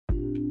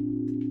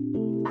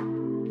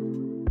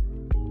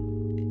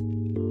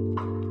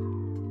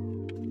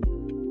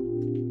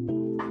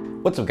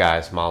What's up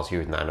guys, Miles here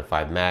with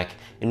 9to5Mac,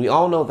 and we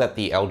all know that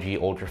the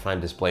LG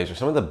ultrafine displays are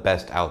some of the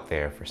best out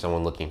there for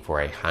someone looking for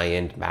a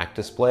high-end Mac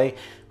display.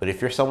 But if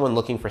you're someone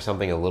looking for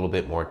something a little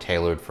bit more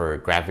tailored for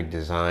graphic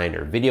design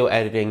or video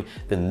editing,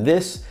 then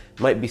this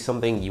might be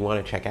something you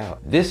want to check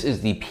out. This is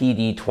the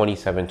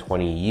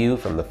PD2720U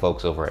from the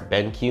folks over at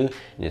BenQ,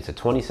 and it's a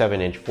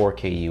 27-inch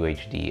 4K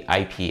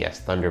UHD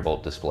IPS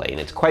Thunderbolt display, and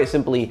it's quite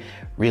simply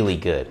really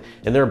good.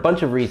 And there are a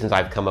bunch of reasons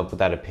I've come up with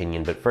that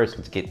opinion, but first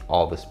let's get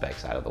all the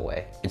specs out of the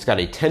way. It's got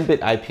a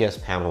 10-bit IPS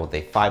panel with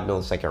a 5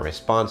 millisecond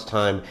response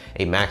time,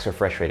 a max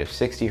refresh rate of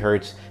 60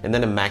 Hz, and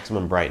then a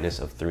maximum brightness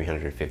of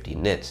 350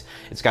 nits.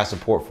 It's got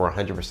support for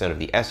 100% of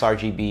the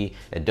sRGB,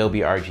 Adobe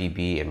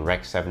RGB, and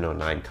Rec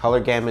 709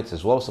 color gamuts,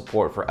 as well as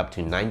support for up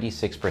to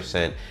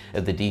 96%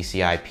 of the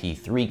DCI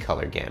P3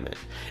 color gamut.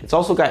 It's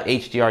also got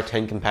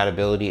HDR10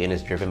 compatibility and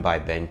is driven by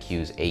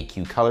BenQ's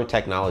AQ color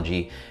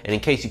technology. And in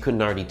case you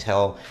couldn't already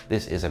tell,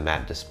 this is a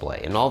matte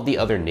display. And all of the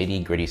other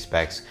nitty-gritty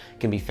specs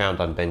can be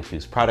found on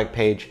BenQ's product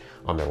page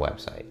on their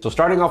website. So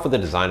starting off with the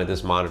design of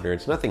this monitor,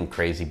 it's nothing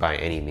crazy by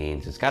any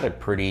means. It's got a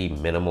pretty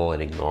minimal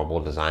and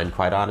ignorable design,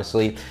 quite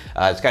honestly.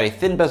 It's got a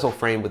thin bezel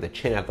frame with a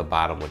chin at the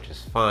bottom, which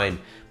is fine,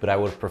 but I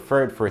would have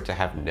preferred for it to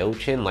have no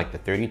chin like the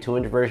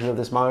 32-inch version of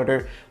this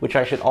monitor, which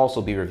I should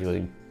also be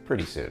reviewing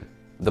pretty soon.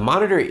 The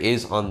monitor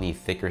is on the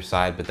thicker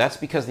side, but that's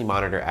because the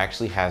monitor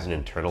actually has an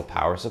internal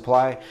power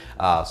supply,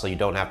 so you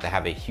don't have to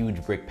have a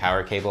huge brick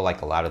power cable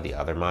like a lot of the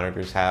other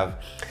monitors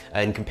have.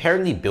 And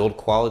comparing the build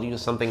quality to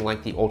something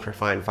like the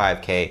ultrafine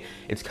 5K,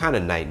 it's kind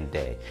of night and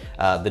day.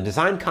 The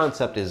design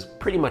concept is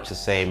pretty much the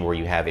same, where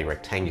you have a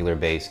rectangular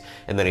base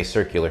and then a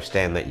circular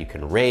stand that you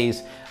can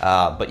raise,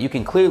 but you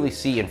can clearly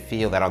see and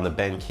feel that on the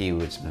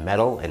BenQ it's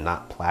metal and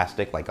not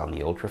plastic like on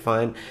the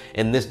ultrafine.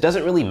 And this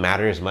doesn't really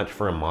matter as much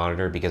for a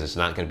monitor because it's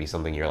not going to be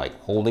something you're like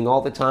holding all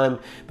the time,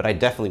 but I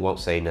definitely won't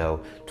say no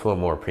to a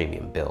more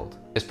premium build.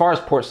 As far as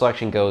port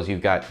selection goes,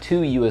 you've got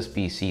two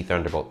USB-C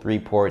Thunderbolt 3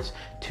 ports,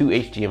 two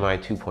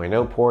HDMI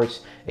 2.0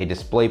 ports, a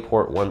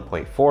DisplayPort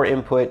 1.4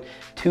 input,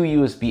 two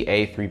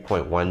USB-A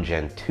 3.1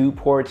 Gen 2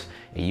 ports,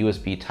 a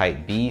USB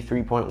Type-B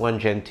 3.1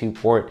 Gen 2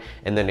 port,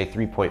 and then a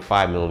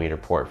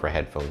 3.5mm port for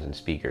headphones and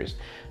speakers.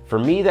 For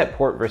me, that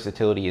port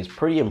versatility is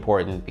pretty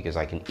important because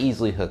I can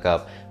easily hook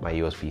up my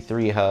USB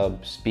 3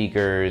 hub,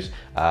 speakers,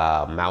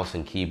 mouse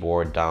and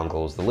keyboard,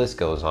 dongles, the list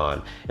goes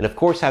on. And of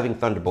course, having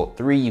Thunderbolt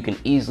 3, you can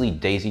easily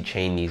daisy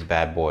chain these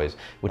bad boys,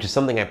 which is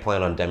something I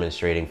plan on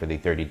demonstrating for the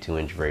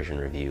 32-inch version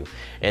review.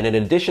 And in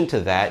addition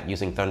to that,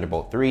 using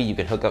Thunderbolt 3, you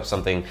can hook up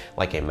something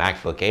like a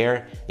MacBook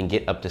Air and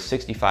get up to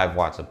 65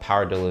 watts of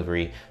power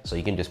delivery, so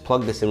you can just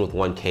plug this in with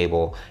one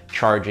cable,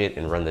 charge it,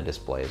 and run the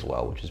display as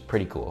well, which is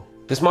pretty cool.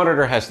 This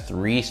monitor has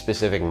 3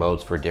 specific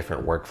modes for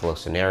different workflow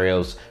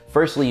scenarios.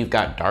 Firstly, you've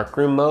got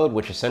darkroom mode,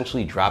 which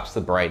essentially drops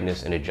the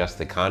brightness and adjusts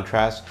the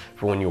contrast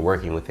for when you're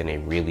working within a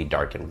really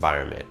dark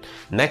environment.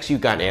 Next, you've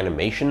got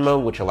animation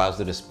mode, which allows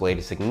the display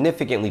to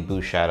significantly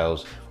boost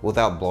shadows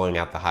without blowing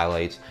out the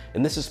highlights.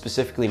 And this is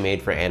specifically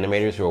made for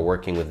animators who are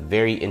working with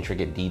very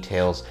intricate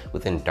details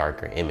within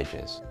darker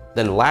images.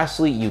 Then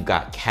lastly, you've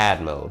got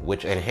CAD mode,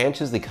 which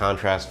enhances the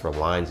contrast for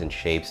lines and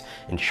shapes,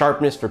 and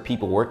sharpness for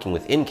people working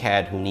within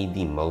CAD who need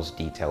the most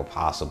detail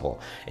possible.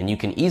 And you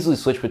can easily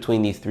switch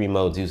between these 3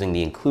 modes using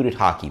the included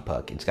hockey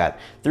puck. It's got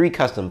 3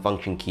 custom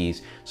function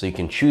keys, so you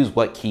can choose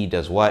what key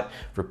does what.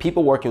 For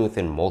people working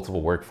within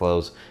multiple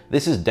workflows,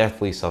 this is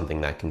definitely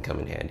something that can come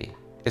in handy.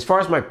 As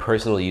far as my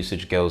personal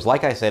usage goes,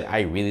 like I said,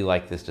 I really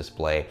like this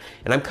display,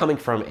 and I'm coming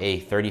from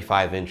a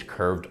 35-inch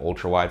curved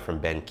ultrawide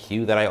from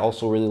BenQ that I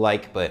also really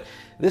like, but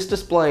this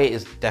display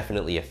is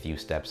definitely a few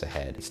steps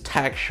ahead. It's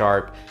tack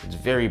sharp, it's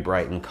very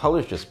bright, and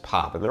colors just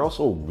pop, and they're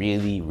also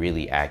really,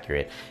 really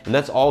accurate. And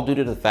that's all due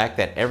to the fact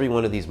that every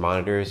one of these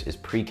monitors is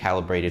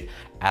pre-calibrated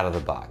out of the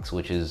box,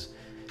 which is,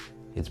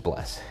 it's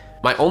blessed.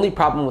 My only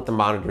problem with the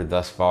monitor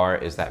thus far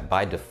is that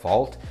by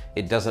default,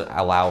 it doesn't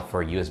allow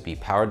for USB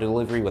power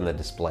delivery when the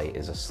display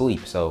is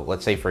asleep. So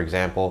let's say, for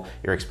example,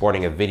 you're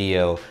exporting a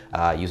video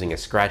using a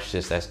scratch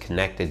disk that's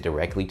connected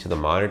directly to the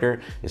monitor.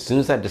 As soon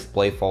as that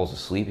display falls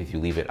asleep, if you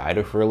leave it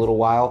idle for a little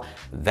while,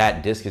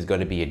 that disk is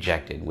going to be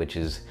ejected, which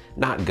is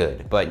not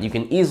good. But you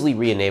can easily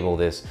re-enable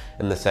this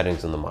in the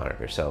settings on the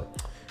monitor. So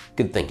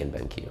good thinking,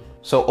 BenQ.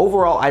 So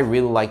overall, I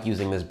really like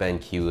using this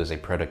BenQ as a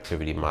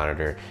productivity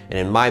monitor, and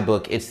in my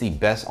book, it's the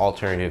best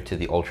alternative to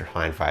the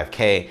ultrafine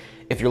 5K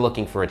if you're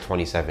looking for a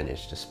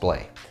 27-inch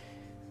display.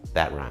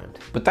 That rhymed.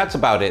 But that's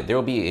about it. There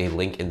will be a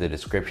link in the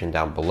description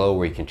down below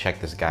where you can check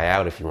this guy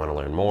out if you want to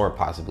learn more,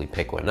 possibly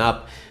pick one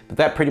up. But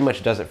that pretty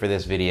much does it for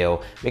this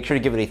video. Make sure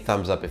to give it a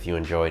thumbs up if you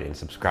enjoyed and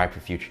subscribe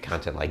for future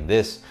content like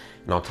this,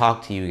 and I'll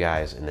talk to you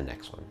guys in the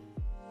next one.